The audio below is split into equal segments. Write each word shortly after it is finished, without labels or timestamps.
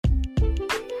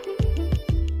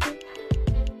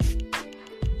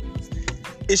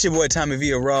It's your boy Tommy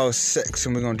V of Raw Sex,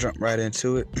 and we're gonna jump right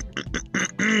into it.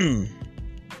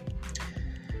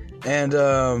 And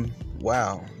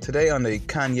wow, today on the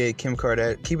Kanye Kim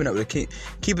Kardashian, keeping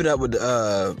up with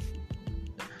the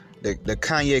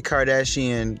Kanye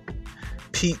Kardashian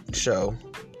Pete show.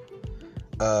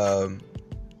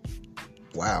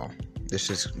 Wow, this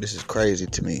is crazy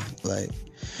to me. Like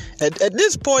at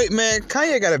this point, man,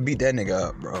 Kanye gotta beat that nigga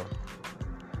up, bro.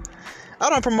 I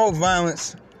don't promote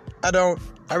violence.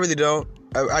 I really don't.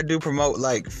 I do promote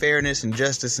like fairness and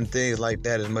justice and things like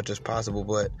that as much as possible,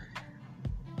 but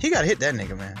he gotta hit that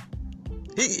nigga, man.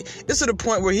 It's to the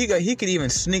point where he could even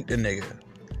sneak the nigga,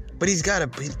 but he's gotta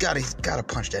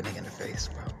punch that nigga in the face,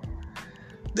 bro.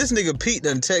 This nigga Pete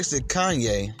done texted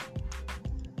Kanye.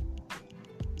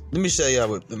 Let me show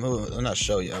y'all not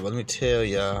show y'all, but let me tell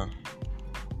y'all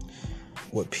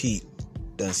what Pete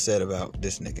done said about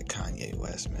this nigga Kanye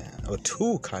West, man. Or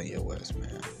to Kanye West,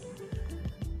 man.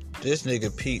 This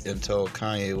nigga Pete done told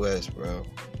Kanye West, bro.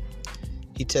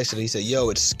 He texted, he said, "Yo,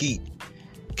 it's Skeet.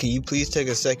 Can you please take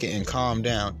a second and calm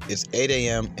down? It's 8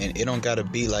 a.m. and it don't gotta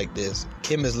be like this.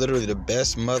 Kim is literally the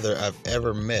best mother I've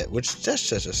ever met." Which, that's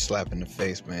just a slap in the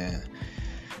face, man.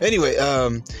 Anyway,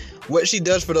 what she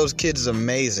does for those kids is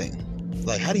amazing.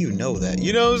 Like, how do you know that?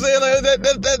 You know what I'm saying? Like,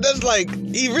 that's like,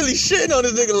 he really shitting on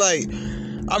this nigga. Like,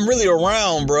 I'm really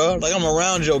around, bro. Like, I'm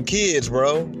around your kids,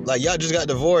 bro. Like, y'all just got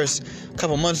divorced a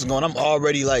couple months ago, and I'm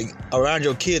already, like, around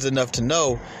your kids enough to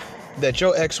know that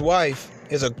your ex-wife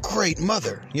is a great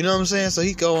mother. You know what I'm saying? So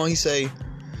he go on, he say,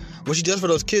 what she does for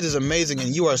those kids is amazing,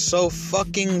 and you are so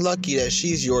fucking lucky that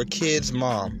she's your kid's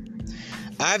mom.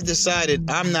 I've decided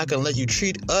I'm not gonna let you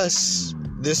treat us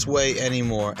this way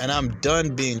anymore, and I'm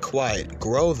done being quiet.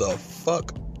 Grow the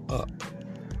fuck up.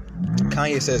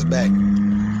 Kanye says back.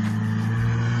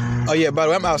 Oh yeah, by the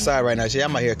way, I'm outside right now. See, I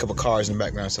might hear a couple cars in the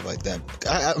background and stuff like that.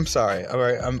 I'm sorry. All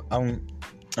right,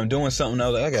 I'm doing something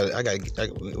else. We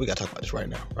gotta talk about this right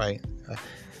now, right?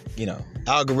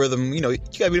 Algorithm. You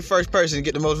gotta be the first person to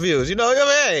get the most views. Hey,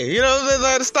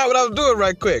 I had to stop what I was doing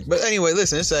right quick. But anyway,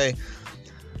 listen.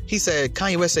 He said,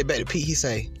 Kanye West say back to Pete. He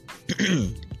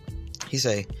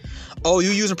say, "Oh, you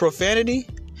using profanity?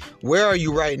 Where are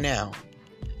you right now?"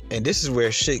 And this is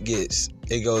where shit gets.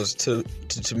 It goes to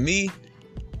me.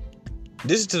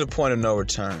 This is to the point of no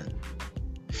return.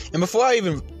 And before I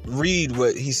even read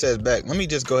what he says back, let me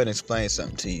just go ahead and explain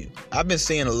something to you. I've been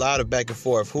seeing a lot of back and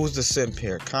forth. Who's the simp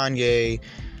here, Kanye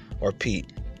or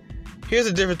Pete? Here's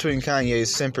the difference between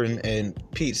Kanye's simping and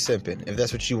Pete's simping, if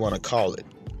that's what you want to call it,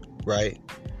 right?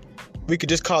 We could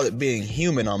just call it being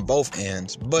human on both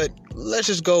ends, but let's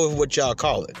just go with what y'all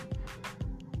call it.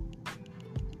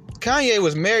 Kanye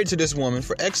was married to this woman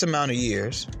for X amount of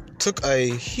years, took a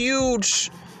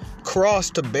huge cross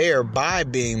to bear by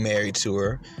being married to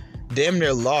her, damn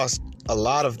near lost a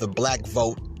lot of the black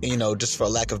vote, just for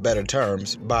lack of better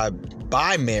terms, by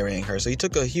marrying her. So he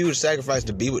took a huge sacrifice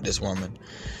to be with this woman.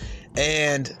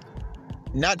 And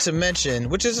not to mention,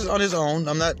 which is on his own,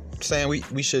 I'm not saying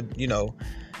we should,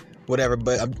 whatever,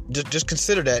 but just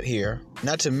consider that here.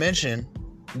 Not to mention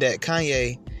that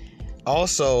Kanye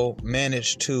also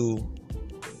managed to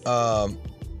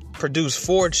produce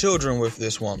 4 children with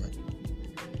this woman.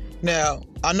 Now,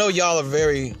 I know y'all are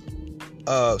very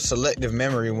selective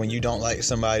memory when you don't like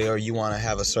somebody or you want to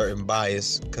have a certain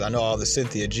bias, because I know all the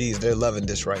Cynthia G's, they're loving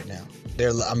this right now.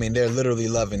 They're literally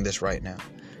loving this right now,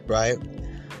 right?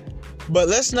 But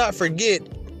let's not forget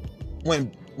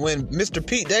when Mr.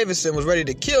 Pete Davidson was ready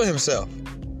to kill himself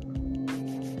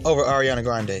over Ariana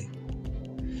Grande.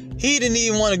 He didn't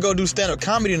even want to go do stand-up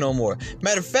comedy no more.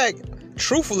 Matter of fact,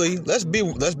 truthfully, let's be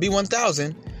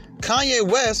 1,000. Kanye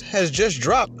West has just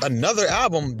dropped another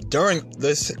album during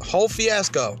this whole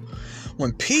fiasco.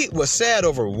 When Pete was sad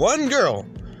over one girl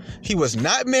he was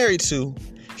not married to,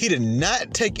 he did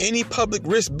not take any public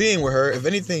risk being with her. If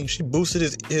anything, she boosted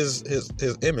his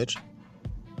image.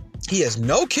 He has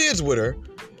no kids with her.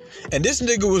 And this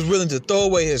nigga was willing to throw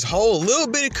away his whole little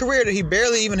bitty career that he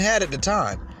barely even had at the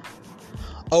time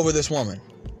over this woman.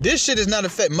 This shit does not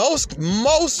affect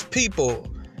most people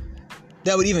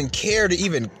that would even care to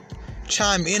even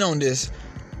chime in on this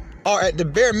are at the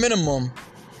bare minimum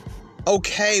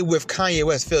okay with Kanye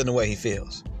West feeling the way he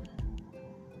feels.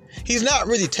 He's not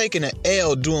really taking an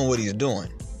L doing what he's doing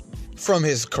from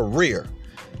his career.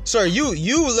 Sir,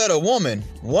 you let a woman,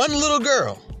 one little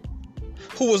girl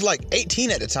who was like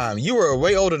 18 at the time, you were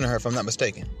way older than her if I'm not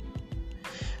mistaken,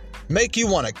 make you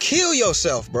want to kill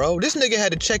yourself, bro. This nigga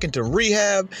had to check into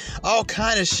rehab, all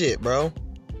kind of shit, bro,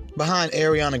 behind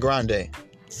Ariana Grande,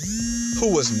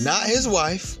 who was not his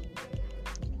wife.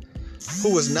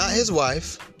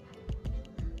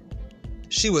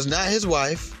 She was not his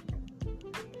wife.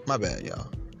 My bad, y'all.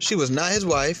 She was not his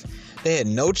wife. They had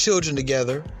no children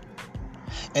together.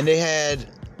 And they had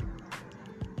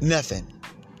nothing.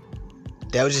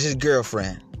 That was just his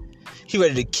girlfriend. He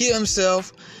ready to kill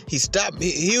himself. He stopped.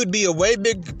 He would be a way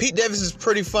big. Pete Davidson is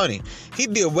pretty funny.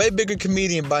 He'd be a way bigger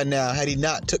comedian by now had he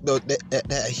not took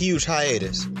that huge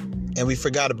hiatus. And we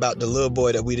forgot about the little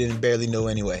boy that we barely know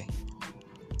anyway.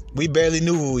 We barely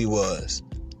knew who he was.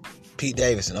 Pete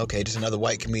Davidson. Okay, just another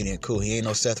white comedian. Cool. He ain't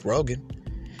no Seth Rogen.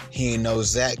 He ain't no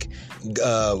Zach.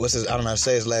 What's his? I don't know how to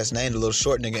say his last name. The little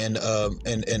short nigga in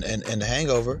The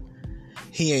Hangover.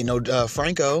 He ain't no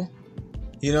Franco.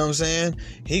 You know what I'm saying?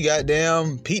 He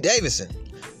goddamn Pete Davidson.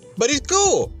 But he's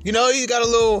cool. You know, he's got a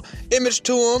little image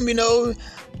to him. You know,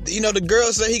 the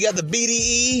girls say he got the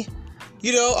BDE.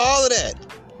 You know, all of that.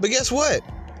 But guess what?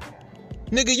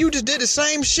 Nigga, you just did the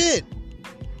same shit.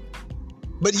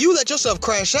 But you let yourself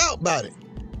crash out about it.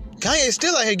 Kanye's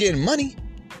still out here getting money.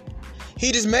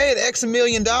 He just made X $1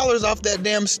 million off that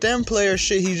damn STEM player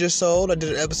shit he just sold. I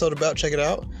did an episode about, check it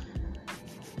out.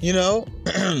 You know?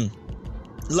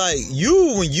 Like,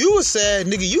 when you was sad,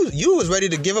 nigga, you was ready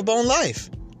to give up on life.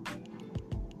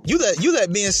 You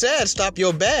let being sad stop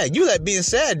your bag. You let being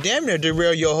sad damn near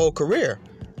derail your whole career.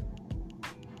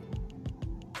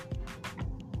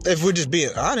 If we're just being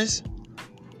honest.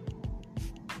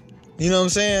 You know what I'm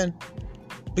saying?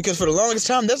 Because for the longest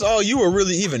time, that's all you were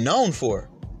really even known for.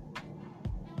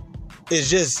 It's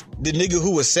just the nigga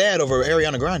who was sad over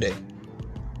Ariana Grande.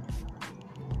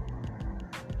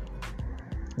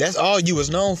 That's all you was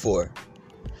known for.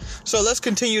 So let's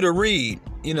continue to read,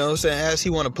 you know what I'm saying, as he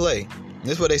want to play.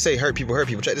 This is what they say, hurt people.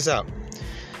 Check this out.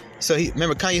 So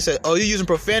remember Kanye said, oh, you're using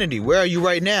profanity. Where are you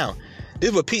right now?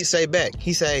 This is what Pete say back.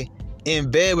 He say,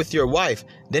 in bed with your wife.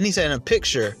 Then he said in a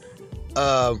picture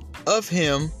of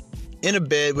him in a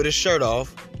bed with his shirt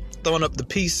off, throwing up the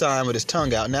peace sign with his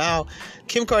tongue out. Now,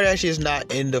 Kim Kardashian is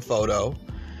not in the photo.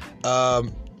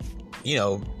 You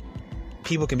know,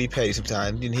 people can be petty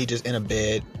sometimes. He just in a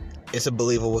bed. It's a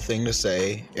believable thing to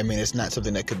say. I mean, it's not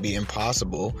something that could be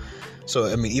impossible. So,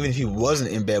 I mean, even if he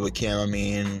wasn't in bed with Kim, I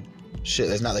mean, shit,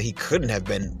 it's not like he couldn't have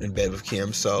been in bed with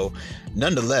Kim. So,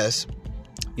 nonetheless,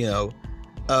 you know,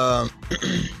 so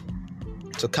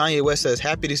Kanye West says,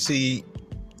 happy to see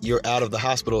you're out of the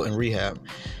hospital and rehab.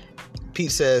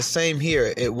 Pete says, same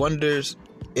here.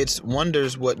 It's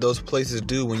wonders what those places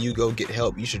do when you go get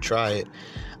help. You should try it.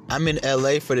 I'm in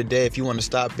LA for the day if you want to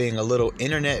stop being a little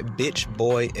internet bitch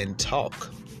boy and talk.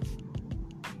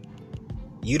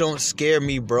 You don't scare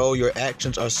me, bro. Your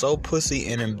actions are so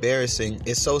pussy and embarrassing.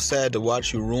 It's so sad to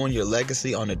watch you ruin your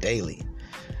legacy on a daily.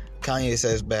 Kanye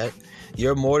says back,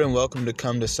 you're more than welcome to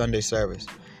come to Sunday service.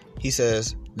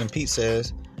 Then Pete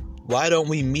says, why don't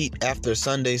we meet after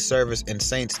Sunday service and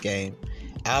Saints game?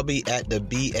 I'll be at the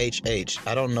BHH.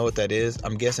 I don't know what that is.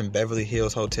 I'm guessing Beverly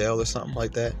Hills Hotel or something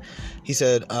like that. He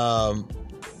said, I'll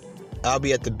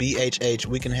be at the BHH.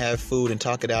 We can have food and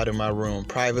talk it out in my room,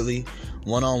 privately,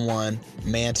 one-on-one,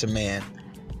 man-to-man.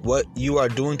 What you are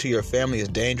doing to your family is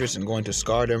dangerous and going to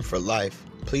scar them for life.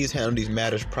 Please handle these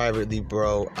matters privately,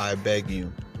 bro. I beg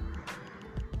you.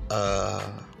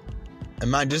 And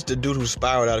mind, just the dude who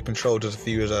spiraled out of control just a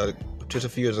few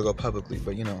years ago publicly.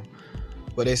 But you know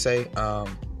what they say,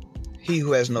 he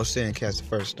who has no sin casts the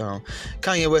first stone.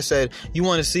 Kanye West said, you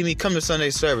want to see me? Come to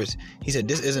Sunday service. He said,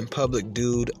 this isn't public,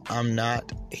 dude. I'm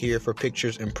not here for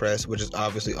pictures and press, which is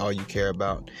obviously all you care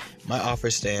about. My offer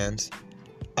stands.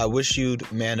 I wish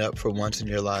you'd man up for once in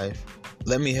your life.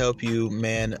 Let me help you,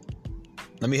 man.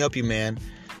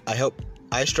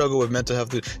 I struggle with mental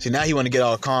health too. See, now he want to get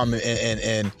all calm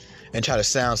and try to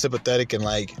sound sympathetic and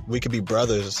like we could be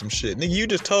brothers or some shit. Nigga, you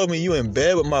just told me you in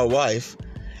bed with my wife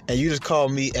and you just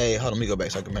called me hold on, let me go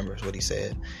back so I can remember what he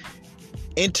said.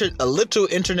 A little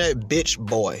internet bitch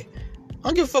boy. I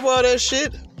don't give a fuck about all that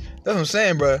shit. That's what I'm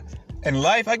saying, bro. In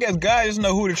life, I guess God just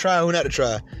know who to try and who not to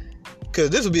try. Because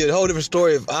this would be a whole different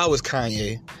story if I was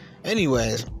Kanye.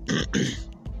 Anyways,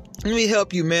 let me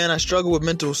help you, man. I struggle with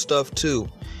mental stuff too.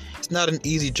 It's not an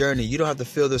easy journey. You don't have to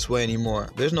feel this way anymore.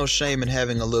 There's no shame in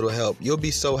having a little help. You'll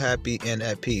be so happy and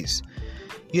at peace.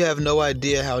 You have no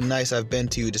idea how nice I've been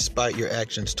to you despite your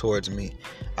actions towards me.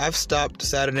 I've stopped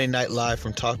Saturday Night Live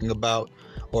from talking about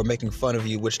or making fun of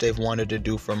you, which they've wanted to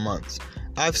do for months.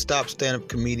 I've stopped stand-up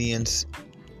comedians.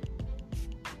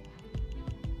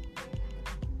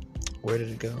 Where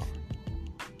did it go?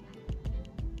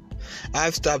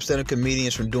 I've stopped stand-up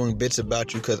comedians from doing bits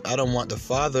about you because I don't want the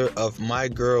father of my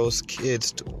girl's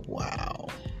kids to... Wow.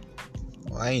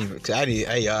 Well, I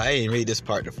didn't read this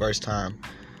part the first time.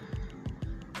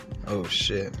 Oh,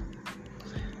 shit.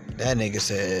 That nigga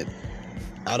said,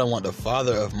 I don't want the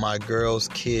father of my girl's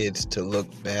kids to look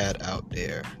bad out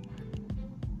there.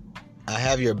 I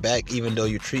have your back even though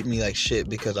you treat me like shit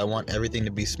because I want everything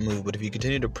to be smooth. But if you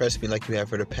continue to press me like you have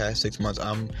for the past 6 months,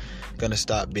 I'm gonna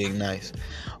stop being nice.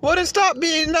 Well, then stop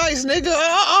being nice, nigga.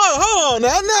 Hold on.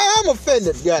 Now I'm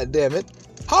offended, goddammit.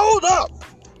 Hold up.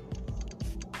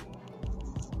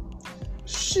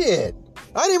 Shit.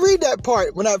 I didn't read that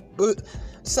part when I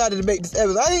decided to make this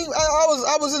episode.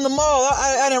 I was in the mall.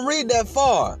 I didn't read that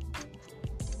far.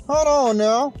 Hold on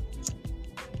now.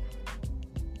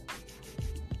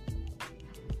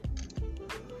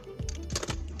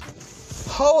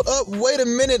 Hold up, wait a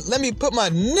minute. Let me put my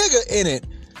nigga in it.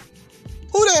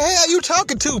 Who the hell you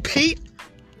talking to, Pete?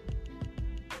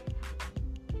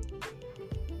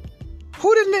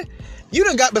 Who didn't? You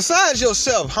done got besides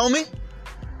yourself, homie.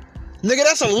 Nigga,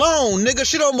 that's a loan, nigga.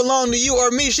 She don't belong to you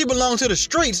or me. She belong to the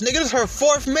streets, nigga. This is her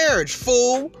 4th marriage,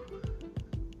 fool.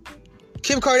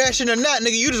 Kim Kardashian or not,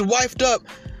 nigga, you just wifed up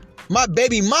my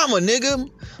baby mama, nigga.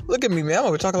 Look at me, man. I'm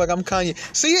over talking like I'm Kanye.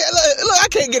 See, look, I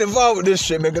can't get involved with this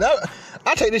shit, nigga.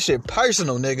 I take this shit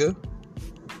personal, nigga.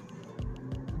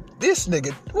 This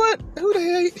nigga, what? Who the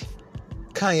hell?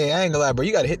 Kanye, I ain't gonna lie, bro.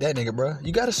 You gotta hit that nigga, bro.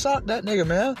 You gotta sock that nigga,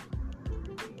 man.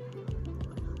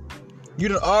 You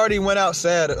done already went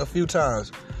outside a few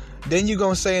times. Then you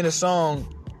gonna say in the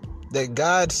song that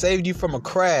God saved you from a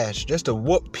crash just to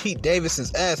whoop Pete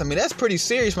Davidson's ass. I mean, that's pretty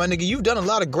serious, my nigga. You've done a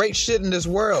lot of great shit in this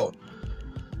world.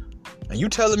 And you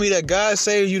telling me that God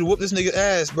saved you to whoop this nigga's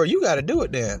ass, bro, you gotta do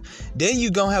it then. Then you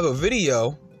gonna have a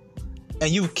video,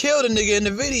 and you killed a nigga in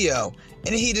the video.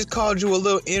 And then he just called you a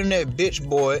little internet bitch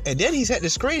boy. And then he sent the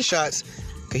screenshots,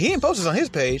 because he didn't post this on his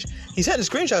page. He sent the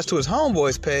screenshots to his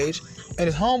homeboy's page, and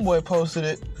his homeboy posted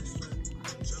it.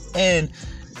 And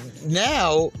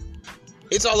now,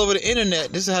 it's all over the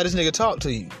internet. This is how this nigga talk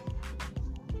to you.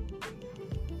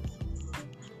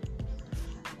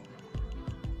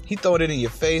 He throwing it in your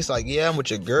face like, yeah, I'm with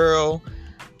your girl.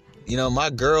 You know, my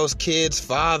girl's kids'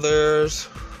 fathers.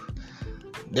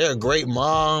 They're a great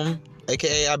mom.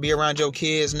 AKA, I be around your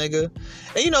kids, nigga.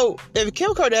 And you know, if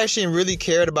Kim Kardashian really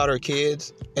cared about her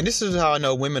kids, and this is how I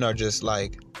know women are just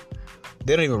like,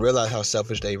 they don't even realize how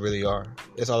selfish they really are.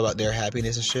 It's all about their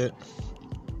happiness and shit.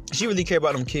 She really cared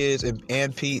about them kids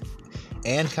and Pete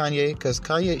and Kanye, because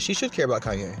Kanye, she should care about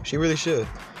Kanye. She really should.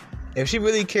 If she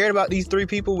really cared about these 3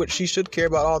 people, which she should care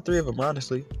about all 3 of them,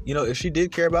 honestly. You know, if she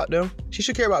did care about them, she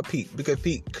should care about Pete, because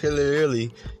Pete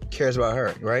clearly cares about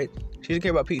her, right? She should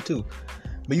care about Pete too.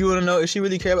 But you want to know, if she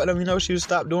really cared about them, you know what she would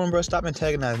stop doing, bro? Stop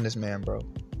antagonizing this man, bro.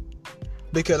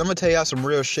 Because I'm going to tell y'all some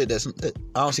real shit that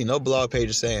I don't see no blog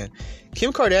pages saying.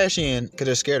 Kim Kardashian, because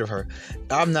they're scared of her.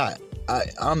 I'm not.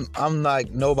 I'm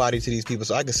like nobody to these people,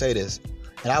 so I can say this.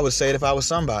 And I would say it if I was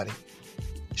somebody.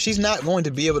 She's not going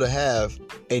to be able to have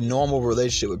a normal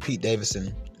relationship with Pete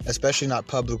Davidson, especially not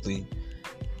publicly,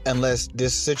 unless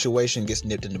this situation gets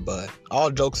nipped in the bud.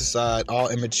 All jokes aside, all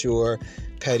immature,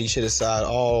 petty shit aside,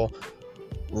 all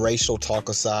racial talk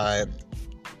aside,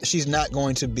 she's not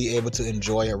going to be able to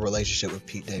enjoy a relationship with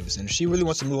Pete Davidson. If she really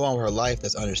wants to move on with her life,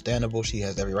 that's understandable. She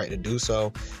has every right to do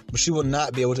so, but she will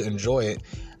not be able to enjoy it.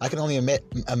 I can only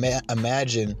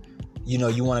imagine, you know,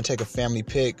 you want to take a family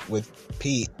pic with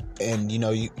Pete, and you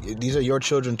know, these are your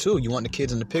children too. You want the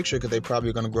kids in the picture because they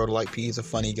probably are going to grow to like Pete. He's a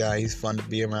funny guy. He's fun to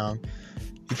be around.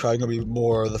 He's probably going to be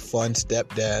more the fun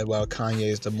stepdad, while Kanye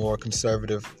is the more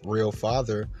conservative, real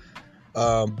father.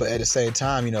 But at the same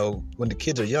time, you know, when the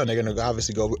kids are young, they're going to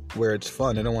obviously go where it's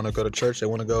fun. They don't want to go to church. They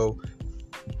want to go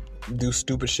do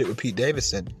stupid shit with Pete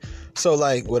Davidson. So,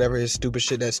 like, whatever his stupid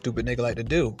shit that stupid nigga like to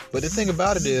do. But the thing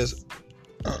about it is,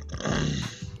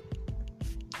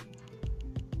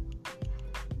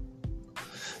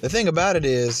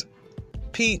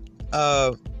 Pete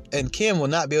and Kim will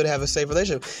not be able to have a safe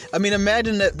relationship. I mean,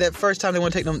 imagine that first time they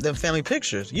want to take them family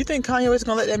pictures. You think Kanye West is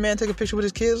going to let that man take a picture with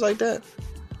his kids like that?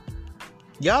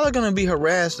 Y'all are going to be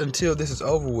harassed until this is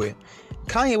over with.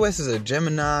 Kanye West is a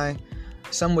Gemini.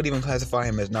 Some would even classify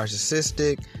him as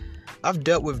narcissistic. I've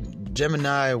dealt with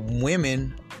Gemini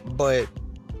women, but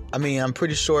I mean, I'm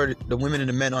pretty sure the women and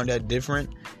the men aren't that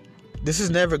different. This is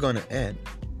never going to end.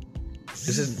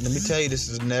 Let me tell you, this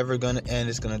is never going to end.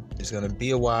 It's going to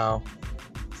be a while.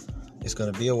 It's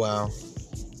going to be a while.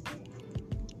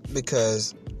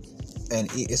 Because, and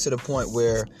it's to the point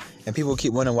where, and people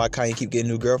keep wondering why Kanye keep getting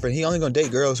a new girlfriend. He only going to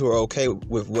date girls who are okay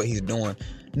with what he's doing.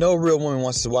 No real woman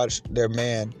wants to watch their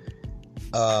man.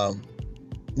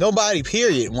 Nobody,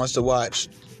 period, wants to watch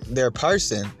their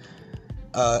person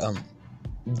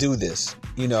do this.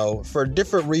 You know, for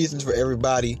different reasons for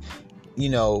everybody. You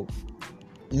know,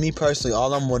 me personally,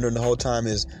 all I'm wondering the whole time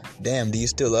is, damn, do you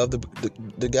still love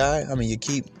the guy? I mean,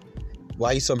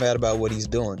 why are you so mad about what he's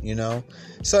doing, you know?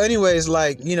 So anyways,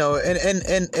 like, you know, with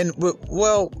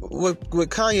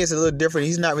Kanye, it's a little different.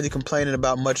 He's not really complaining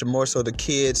about much, more so the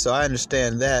kids, so I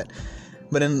understand that.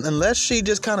 But unless she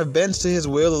just kind of bends to his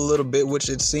will a little bit, which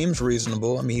it seems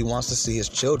reasonable. I mean, he wants to see his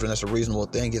children. That's a reasonable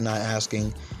thing. He's not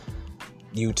asking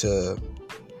you to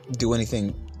do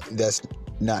anything that's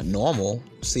not normal.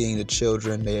 Seeing the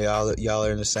children, y'all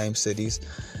are in the same cities.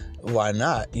 Why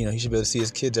not? You know, he should be able to see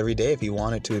his kids every day if he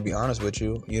wanted to be honest with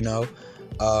you, you know?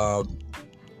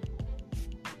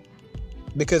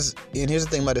 Because, and here's the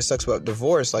thing about it sucks about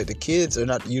divorce, like the kids are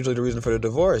not usually the reason for the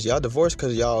divorce. Y'all divorced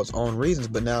because of y'all's own reasons,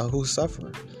 but now who's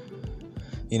suffering?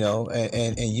 You know,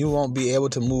 and you won't be able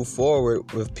to move forward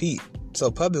with Pete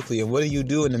so publicly. And what do you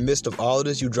do in the midst of all of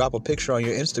this? You drop a picture on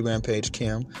your Instagram page,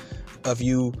 Kim, of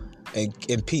you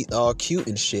and Pete all cute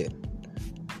and shit.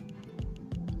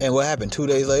 And what happened? 2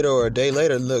 days later or a day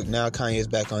later, look, now Kanye's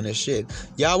back on this shit.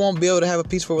 Y'all won't be able to have a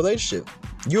peaceful relationship.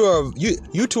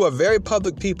 You two are very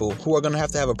public people who are going to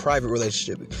have a private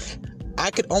relationship.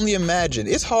 I could only imagine.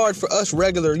 It's hard for us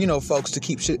regular, you know, folks to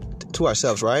keep shit to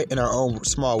ourselves, right? In our own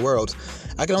small worlds.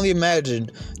 I can only imagine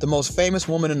the most famous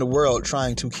woman in the world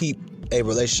trying to keep a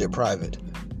relationship private.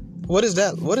 What is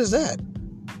that? What is that?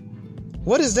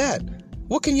 What is that?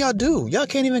 What can y'all do? Y'all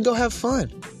can't even go have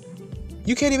fun.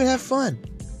 You can't even have fun.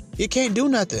 You can't do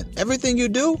nothing. Everything you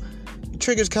do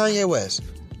triggers Kanye West.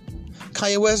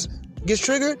 Kanye West gets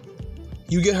triggered,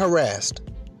 you get harassed.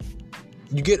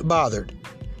 You get bothered.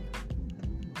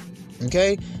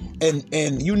 Okay?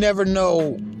 And you never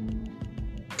know.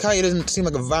 Kanye doesn't seem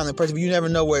like a violent person, but you never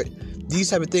know where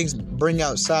these type of things bring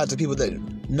out sides of people that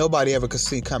nobody ever could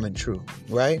see coming true,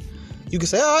 right? You can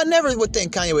say, oh, I never would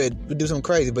think Kanye would do something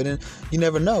crazy, but then you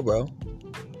never know, bro.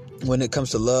 When it comes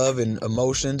to love and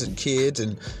emotions and kids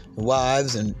and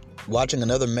wives and watching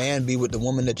another man be with the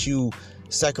woman that you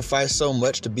sacrificed so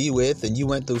much to be with, and you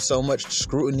went through so much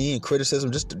scrutiny and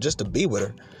criticism just to be with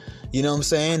her. You know what I'm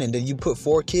saying? And then you put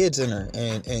 4 kids in her,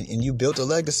 and you built a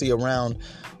legacy around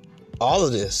all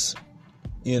of this.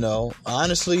 You know,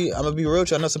 honestly, I'm gonna be real with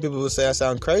you. I know some people would say I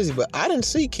sound crazy, but I didn't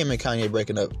see Kim and Kanye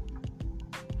breaking up.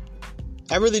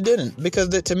 I really didn't, because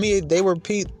to me they were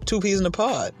two peas in a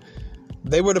pod.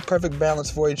 They were the perfect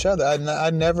balance for each other. I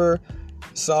never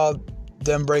saw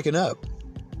them breaking up.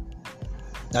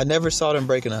 I never saw them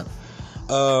breaking up.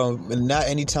 And not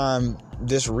any time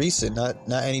this recent. Not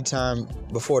any time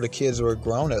before the kids were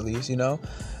grown, at least, you know?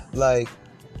 Like,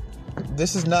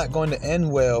 this is not going to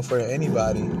end well for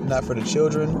anybody. Not for the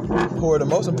children, who are the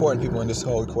most important people in this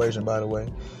whole equation, by the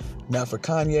way. Not for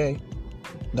Kanye.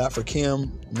 Not for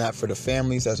Kim. Not for the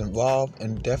families that's involved.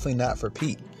 And definitely not for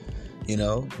Pete. You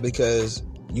know, because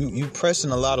you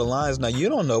pressing a lot of lines. Now, you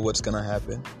don't know what's going to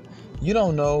happen. You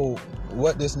don't know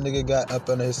what this nigga got up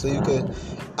under his sleeve.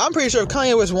 I'm pretty sure if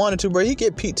Kanye West wanted to, bro, he'd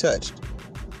get Pete touched.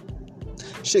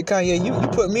 Shit, Kanye, you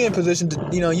put me in position to,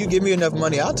 you know, you give me enough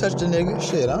money, I'll touch the nigga.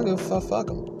 Shit, I don't give a fuck. Fuck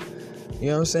him. You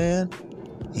know what I'm saying?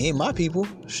 He ain't my people.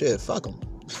 Shit, fuck him.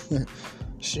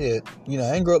 Shit, you know,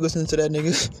 I ain't grow up listening to that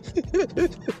nigga.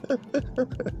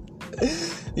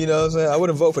 You know what I'm saying? I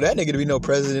wouldn't vote for that nigga to be no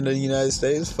president of the United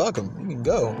States. Fuck him. He can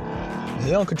go.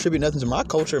 He don't contribute nothing to my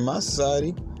culture and my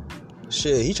society.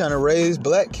 Shit, he trying to raise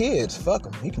black kids. Fuck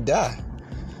him. He can die.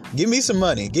 Give me some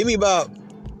money. Give me about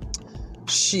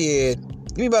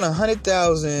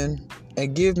 $100,000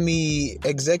 and give me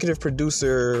executive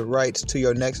producer rights to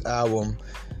your next album,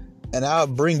 and I'll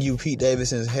bring you Pete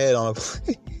Davidson's head on a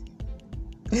plate.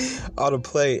 On a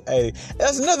plate. Hey,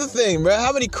 that's another thing, bro.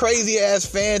 How many crazy ass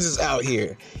fans is out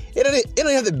here? It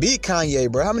don't have to beat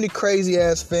Kanye, bro. How many crazy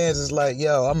ass fans is like,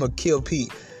 yo, I'm gonna kill Pete?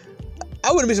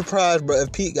 I wouldn't be surprised, bro,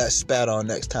 if Pete got spat on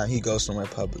next time he goes somewhere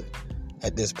public.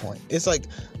 At this point, it's like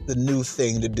the new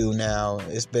thing to do now.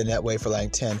 It's been that way for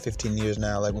like 10, 15 years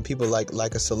now. Like when people like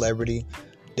a celebrity,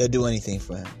 they'll do anything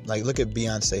for him. Like look at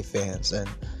Beyonce fans and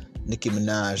Nicki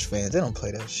Minaj fans. They don't play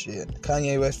that shit.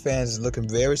 Kanye West fans is looking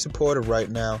very supportive right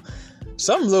now.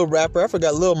 Some little rapper, I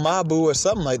forgot, Lil Mabu or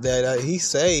something like that. He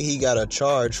say he got a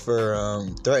charge for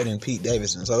threatening Pete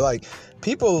Davidson. So like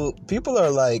people are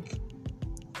like,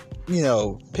 you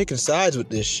know, picking sides with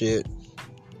this shit.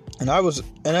 And I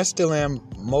still am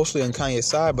mostly on Kanye's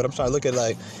side, but I'm trying to look at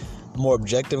like more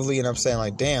objectively, and I'm saying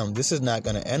like, damn, this is not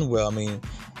going to end well. I mean,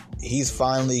 he's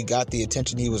finally got the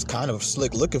attention he was kind of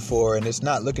slick looking for, and it's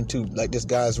not looking too like this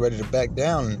guy's ready to back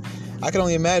down. And I can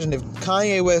only imagine if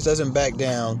Kanye West doesn't back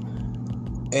down,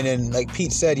 and then like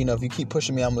Pete said, you know, if you keep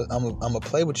pushing me, I'm gonna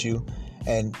play with you.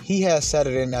 And he has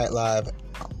Saturday Night Live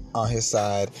on his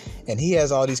side, and he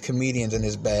has all these comedians in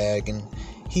his bag, and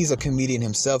he's a comedian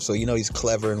himself, so he's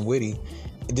clever and witty.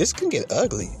 This can get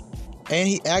ugly. And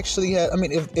he actually had,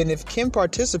 if Kim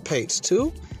participates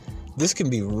too, this can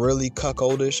be really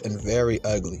cuckoldish and very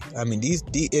ugly.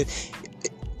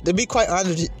 To be quite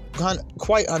honest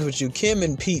with you, Kim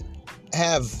and Pete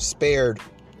have spared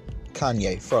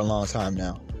Kanye for a long time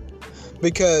now.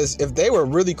 Because if they were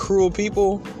really cruel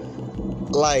people,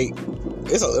 like,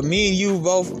 me and you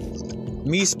both,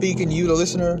 me speaking, you the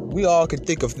listener, we all could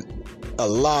think of a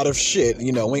lot of shit,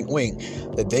 wink wink,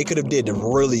 that they could have did to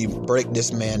really break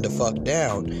this man the fuck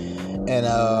down. And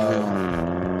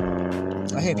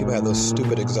I hate people have those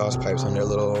stupid exhaust pipes on their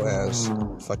little ass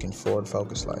fucking Ford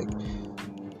Focus, like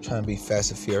trying to be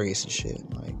Fast and Furious and shit.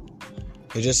 Like,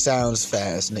 it just sounds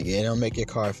fast, nigga. It don't make your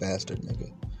car faster,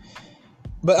 nigga.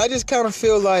 But I just kind of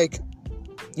feel like,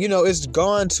 it's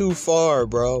gone too far,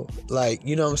 bro. Like,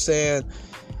 you know what I'm saying?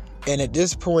 And at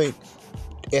this point,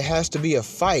 it has to be a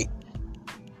fight.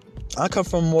 I come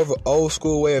from more of an old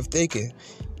school way of thinking.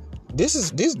 This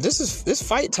is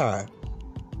fight time.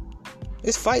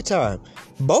 It's fight time.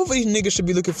 Both of these niggas should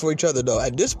be looking for each other, though.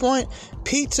 At this point,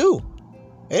 Pete too.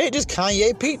 It ain't just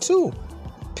Kanye. Pete too.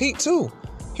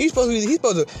 He's supposed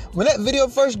to. When that video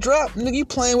first dropped, nigga, you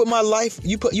playing with my life.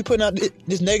 You putting out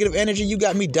this negative energy. You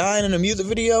got me dying in a music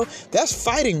video. That's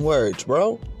fighting words,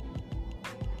 bro.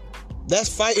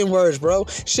 That's fighting words, bro.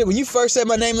 Shit, when you first said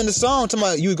my name in the song, talking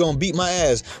about you was gonna beat my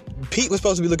ass. Pete was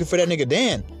supposed to be looking for that nigga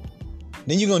Dan.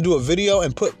 Then you gonna do a video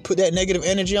and put that negative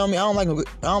energy on me. I don't like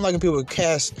when people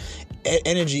cast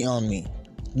energy on me.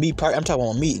 I'm talking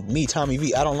about me, Tommy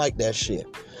V. I don't like that shit.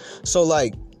 So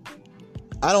like,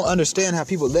 I don't understand how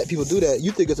people let people do that.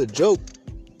 You think it's a joke?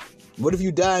 What if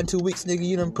you die in 2 weeks, nigga?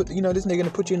 You done put, this nigga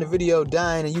gonna put you in the video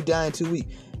dying, and you die in 2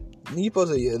 weeks. You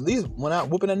supposed to at least went out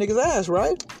whooping that nigga's ass,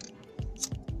 right?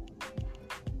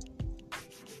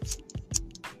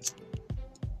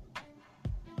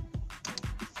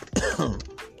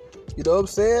 You know what I'm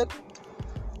saying?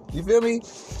 You feel me?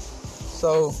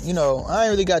 So, I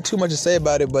ain't really got too much to say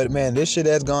about it, but man, this shit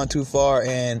has gone too far,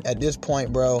 and at this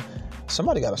point, bro,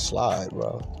 somebody gotta slide,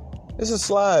 bro. It's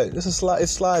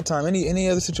slide time. Any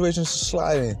other situation,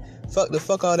 sliding.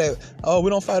 Fuck all that. Oh,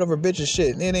 we don't fight over bitches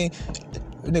shit.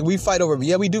 We fight over,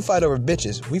 we do fight over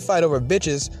bitches. We fight over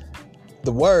bitches,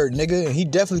 the word, nigga, and he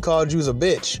definitely called you a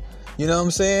bitch. You know what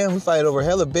I'm saying? We fight over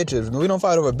hella bitches. We don't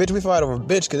fight over bitch. We fight over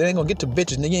bitch because it ain't gonna get to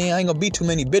bitches. Nigga, ain't gonna be too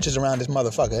many bitches around this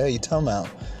motherfucker. Hey, you talking about?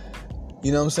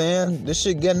 You know what I'm saying? This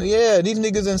shit getting, these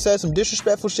niggas done said some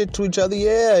disrespectful shit to each other.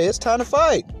 Yeah, it's time to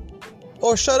fight.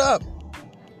 Or shut up.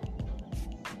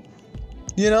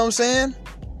 You know what I'm saying?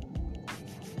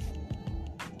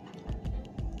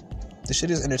 This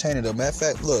shit is entertaining though. Matter of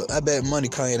fact, look, I bet money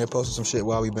Kanye done posted some shit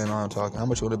while we been on talking. How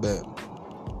much would it bet?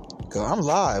 Cause I'm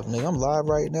live, nigga. I'm live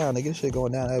right now, nigga. This shit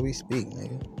going down as we speak,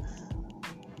 nigga.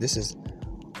 This is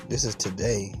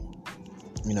today.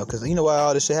 Cause you know why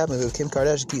all this shit happens? Because Kim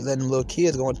Kardashian keep letting them little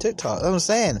kids go on TikTok. That's what I'm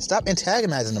saying. Stop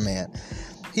antagonizing the man.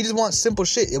 He just wants simple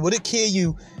shit. Would it kill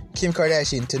you, Kim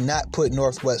Kardashian, to not put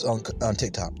North West on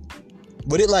TikTok?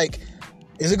 Would it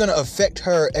is it gonna affect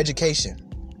her education?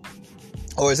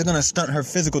 Or is it gonna stunt her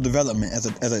physical development as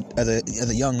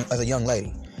a young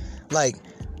lady? Like,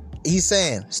 he's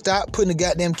saying, stop putting the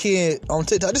goddamn kid on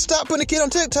TikTok. Just stop putting the kid on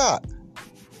TikTok.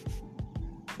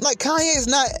 Like, Kanye is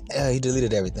not... he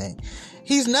deleted everything.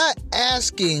 He's not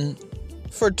asking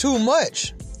for too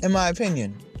much, in my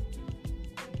opinion.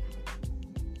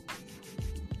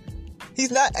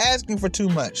 He's not asking for too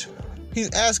much. He's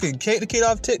asking, take the kid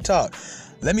off TikTok.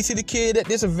 Let me see the kid at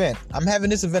this event. I'm having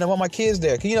this event. I want my kids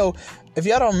there. If y'all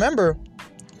don't remember,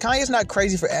 Kanye's not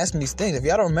crazy for asking these things. If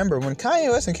y'all don't remember, when Kanye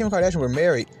West and Kim Kardashian were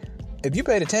married, if you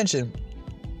paid attention,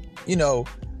 if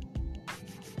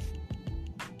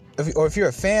you're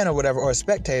a fan or whatever, or a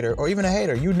spectator, or even a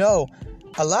hater,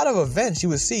 a lot of events you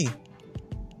would see,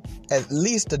 at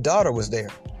least the daughter was there.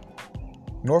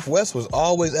 North West was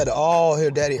always at all her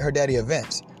daddy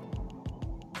events.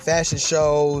 Fashion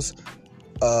shows,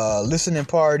 listening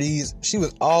parties, she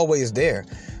was always there.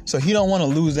 So he don't want to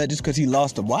lose that just because he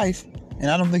lost a wife, and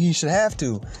I don't think he should have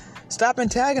to. Stop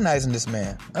antagonizing this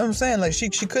man. You know what I'm saying? Like, she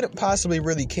couldn't possibly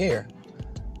really care.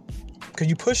 Because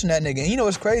you pushing that nigga. And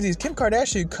what's crazy is Kim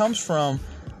Kardashian comes from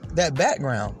that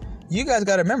background. You guys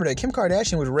got to remember that Kim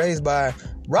Kardashian was raised by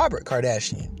Robert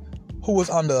Kardashian, who was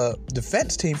on the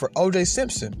defense team for O.J.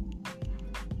 Simpson,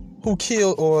 who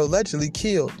killed or allegedly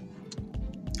killed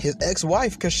his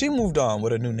ex-wife because she moved on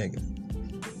with a new nigga.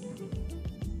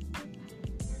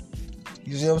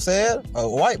 You see what I'm saying? A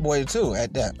white boy too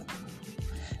at that.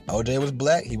 OJ was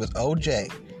black, he was OJ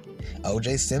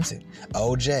Simpson,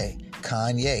 OJ,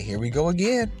 Kanye, here we go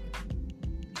again.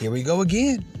 Here we go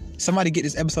again. Somebody get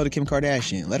this episode of Kim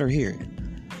Kardashian. Let her hear it.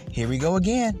 Here we go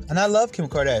again. And I love Kim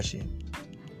Kardashian.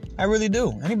 I really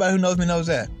do. Anybody who knows me knows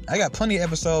that. I got plenty of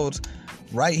episodes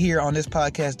right here on this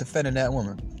podcast defending that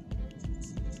woman.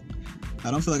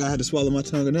 I don't feel like I had to swallow my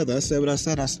tongue or nothing. I said what I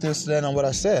said. I still stand on what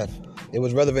I said. It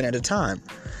was relevant at the time.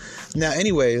 Now,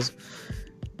 anyways,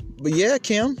 but yeah,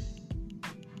 Kim,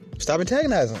 stop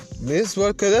antagonizing. Because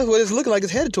that's what it's looking like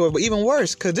it's headed toward. But even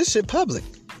worse, because this shit public.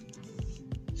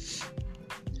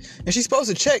 And she's supposed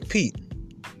to check Pete.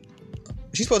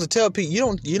 She's supposed to tell Pete, you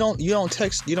don't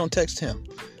text him.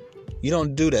 You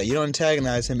don't do that. You don't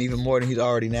antagonize him even more than he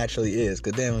already naturally is.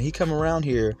 Because then when he come around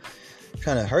here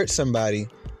trying to hurt somebody,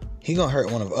 he gonna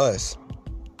hurt one of us.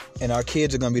 And our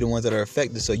kids are gonna be the ones that are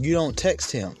affected. So you don't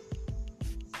text him.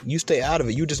 You stay out of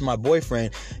it. You just my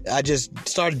boyfriend. I just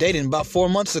started dating about 4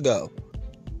 months ago.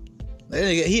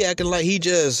 He acting like he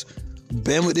just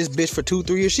been with this bitch for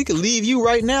 2-3 years. She could leave you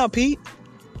right now, Pete.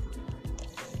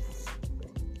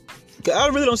 I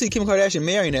really don't see Kim Kardashian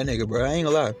marrying that nigga, bro. I ain't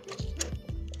gonna lie.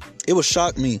 It would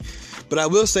shock me. But I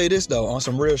will say this, though, on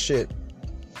some real shit.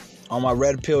 On my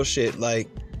red pill shit. Like,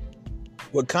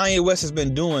 what Kanye West has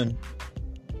been doing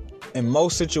in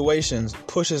most situations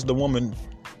pushes the woman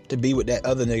to be with that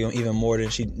other nigga even more than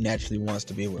she naturally wants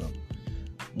to be with him.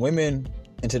 Women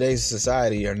in today's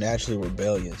society are naturally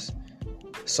rebellious.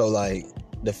 So, like,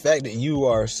 the fact that you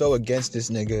are so against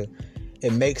this nigga,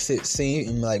 it makes it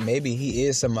seem like maybe he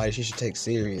is somebody she should take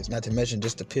serious. Not to mention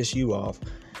just to piss you off.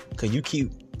 Because you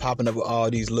keep popping up with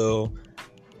all these little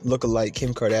lookalike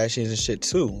Kim Kardashians and shit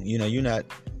too. You know, you're not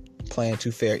playing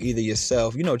too fair either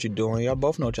yourself. You know what you're doing. Y'all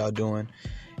both know what y'all doing.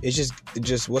 It's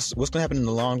just what's going to happen in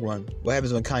the long run? What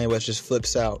happens when Kanye West just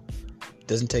flips out,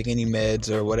 doesn't take any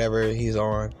meds or whatever he's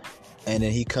on, and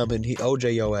then he come and he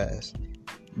OJ your ass?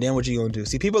 Then what you going to do?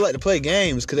 See, people like to play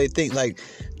games because they think like,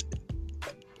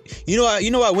 you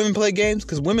know why women play games?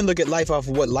 Because women look at life off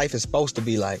of what life is supposed to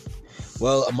be like.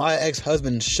 Well, my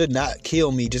ex-husband should not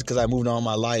kill me just because I moved on in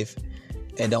my life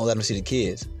and don't let him see the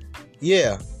kids.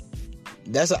 Yeah,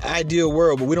 that's an ideal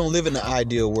world, but we don't live in the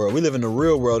ideal world. We live in the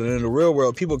real world, and in the real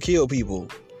world, people kill people.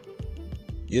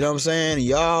 You know what I'm saying?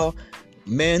 Y'all,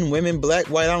 men, women, black,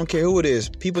 white, I don't care who it is.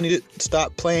 People need to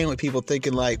stop playing with people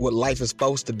thinking like what life is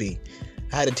supposed to be.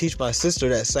 I had to teach my sister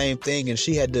that same thing, and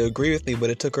she had to agree with me, but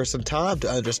it took her some time to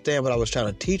understand what I was trying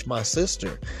to teach my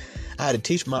sister. I had to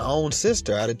teach my own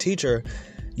sister. I had to teach her,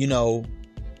 you know,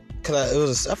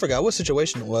 because I forgot what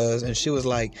situation it was, and she was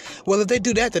like, well, if they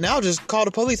do that, then I'll just call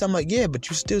the police. I'm like, yeah, but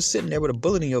you're still sitting there with a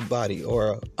bullet in your body,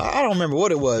 or I don't remember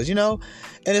what it was, you know?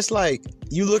 And it's like,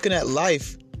 you looking at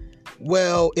life,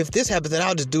 well, if this happens, then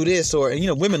I'll just do this, or, you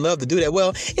know, women love to do that. Well,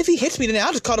 if he hits me, then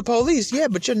I'll just call the police. Yeah,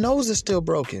 but your nose is still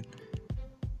broken.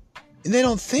 And they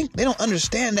don't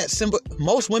understand that simple.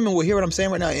 Most women will hear what I'm saying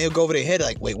right now and it'll go over their head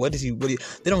like, wait, what they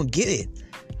don't get it.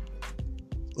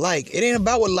 Like, it ain't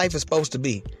about what life is supposed to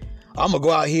be. I'm going to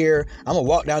go out here, I'm going to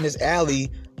walk down this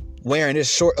alley wearing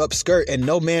this short up skirt and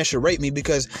no man should rape me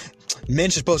because men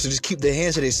are supposed to just keep their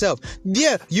hands to themselves.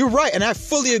 Yeah, you're right. And I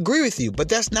fully agree with you, but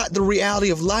that's not the reality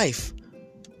of life.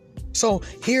 So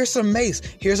here's some mace,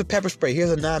 here's a pepper spray,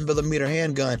 here's a 9mm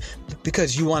handgun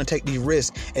because you want to take these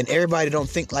risks and everybody don't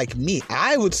think like me.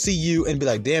 I would see you and be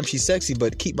like, damn, she's sexy,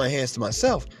 but keep my hands to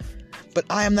myself. But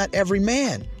I am not every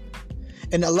man.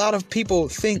 And a lot of people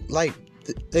think like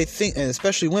they think, and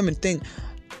especially women think,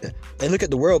 they look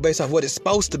at the world based off what it's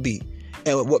supposed to be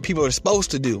and what people are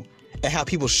supposed to do and how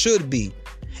people should be.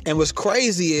 And what's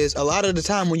crazy is a lot of the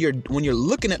time when you're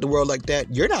looking at the world like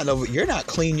that, you're not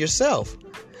clean yourself.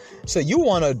 So you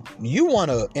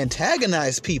wanna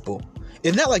antagonize people.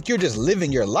 It's not like you're just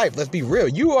living your life. Let's be real.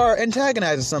 You are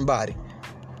antagonizing somebody.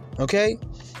 Okay?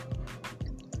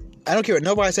 I don't care what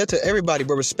nobody said to everybody,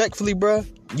 but respectfully, bro,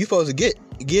 you supposed to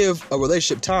give a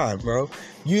relationship time, bro.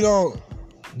 You don't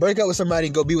break up with somebody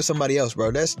and go be with somebody else, bro.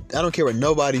 I don't care what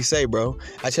nobody say, bro.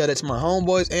 I tell that to my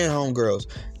homeboys and homegirls.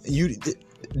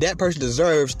 That person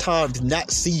deserves time to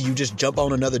not see you just jump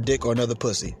on another dick or another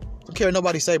pussy. I don't care what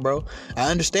nobody say, bro. I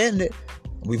understand it.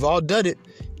 We've all done it.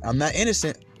 I'm not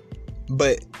innocent.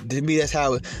 But to me, that's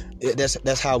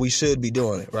how we should be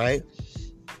doing it, right?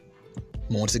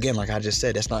 Once again, like I just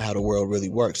said, that's not how the world really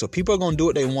works. So people are going to do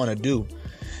what they want to do.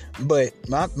 But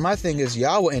my thing is,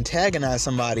 y'all will antagonize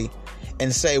somebody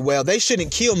and say, well, they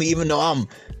shouldn't kill me even though I'm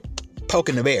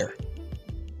poking the bear.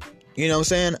 You know what I'm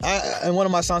saying? And one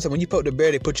of my songs said, when you poke the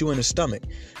bear, they put you in the stomach.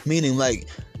 Meaning, like,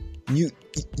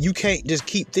 you can't just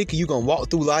keep thinking you're going to walk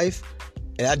through life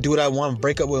and I do what I want,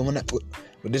 break up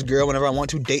with this girl whenever I want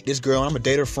to, date this girl, and I'm going to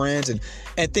date her friends, and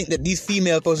think that these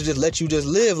females are supposed to just let you just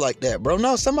live like that, bro.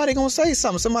 No, somebody going to say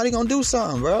something. Somebody going to do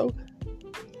something, bro.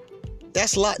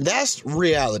 That's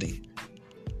reality.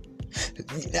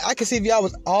 I can see if y'all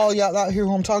was all y'all out here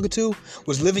who I'm talking to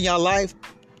was living y'all life,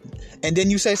 and then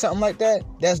you say something like that,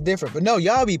 that's different. But no,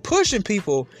 y'all be pushing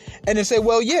people and then say,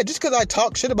 well, yeah, just because I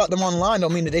talk shit about them online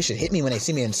don't mean that they should hit me when they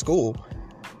see me in school.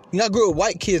 You know, I grew up with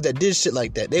white kids that did shit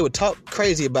like that. They would talk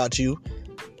crazy about you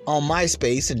on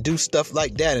MySpace and do stuff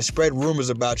like that and spread rumors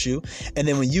about you. And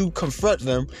then when you confront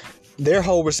them, their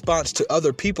whole response to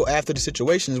other people after the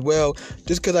situation is, well,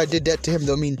 just because I did that to him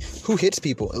don't mean who hits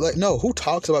people. Like, no, who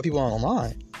talks about people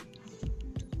online?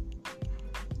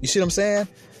 You see what I'm saying?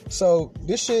 So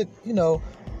this shit, you know,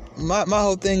 my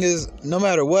whole thing is, no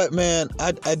matter what, man,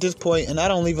 at this point, and I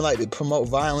don't even like to promote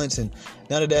violence and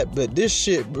none of that, but this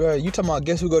shit, bro, you talking about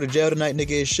guess who go to jail tonight,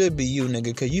 nigga? It should be you, nigga,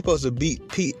 because you supposed to beat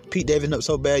Pete Davidson up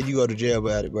so bad you go to jail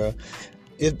about it, bro.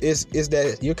 It's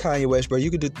that you're Kanye West, bro.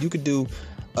 You could do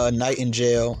a night in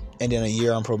jail and then a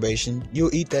year on probation.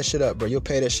 You'll eat that shit up, bro. You'll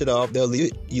pay that shit off. They'll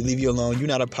leave you alone. You're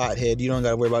not a pothead. You don't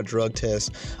gotta worry about drug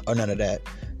tests or none of that.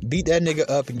 Beat that nigga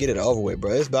up and get it over with,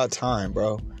 bro. It's about time,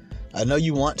 bro. I know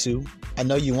you want to, and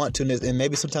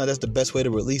maybe sometimes that's the best way to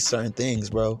release certain things,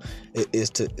 bro. Is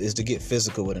to get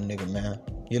physical with a nigga, man.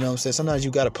 You know what I'm saying? Sometimes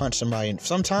you gotta punch somebody.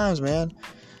 Sometimes, man.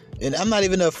 And I'm not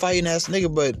even a fighting ass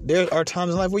nigga, but there are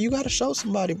times in life where you gotta show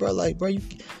somebody, bro. Like, bro,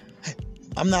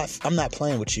 I'm not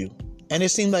playing with you. And it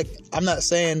seems like, I'm not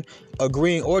saying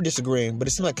agreeing or disagreeing, but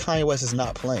it seems like Kanye West is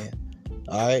not playing.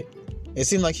 All right? It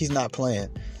seems like he's not playing.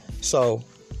 So,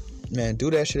 man, do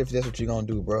that shit if that's what you're gonna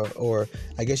do, bro. Or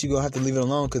I guess you're gonna have to leave it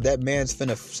alone, because that man's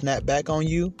finna snap back on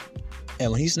you.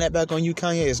 And when he snap back on you,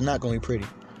 Kanye, it's not gonna be pretty.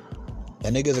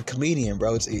 That nigga's a comedian,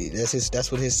 bro.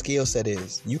 That's what his skill set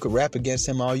is. You could rap against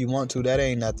him all you want to. That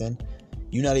ain't nothing.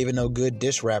 You're not even no good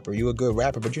diss rapper. You a good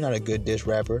rapper, but you're not a good diss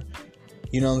rapper.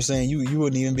 You know what I'm saying? You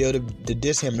wouldn't even be able to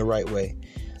diss him the right way.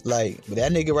 Like, but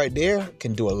that nigga right there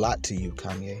can do a lot to you,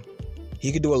 Kanye.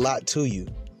 He could do a lot to you.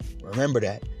 Remember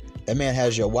that. That man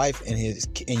has your wife and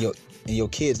your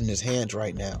kids in his hands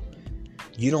right now.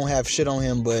 You don't have shit on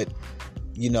him, but,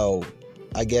 you know,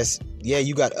 I guess, yeah,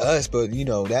 you got us, but, you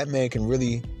know, that man can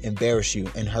really embarrass you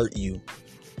and hurt you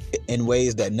in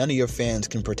ways that none of your fans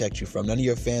can protect you from. None of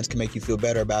your fans can make you feel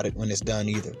better about it when it's done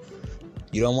either.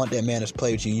 You don't want that man to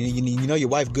play with you. You know your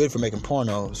wife good for making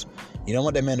pornos. You don't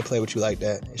want that man to play with you like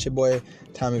that. It's your boy,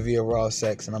 Tommy Villa, Raw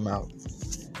Sex, and I'm out.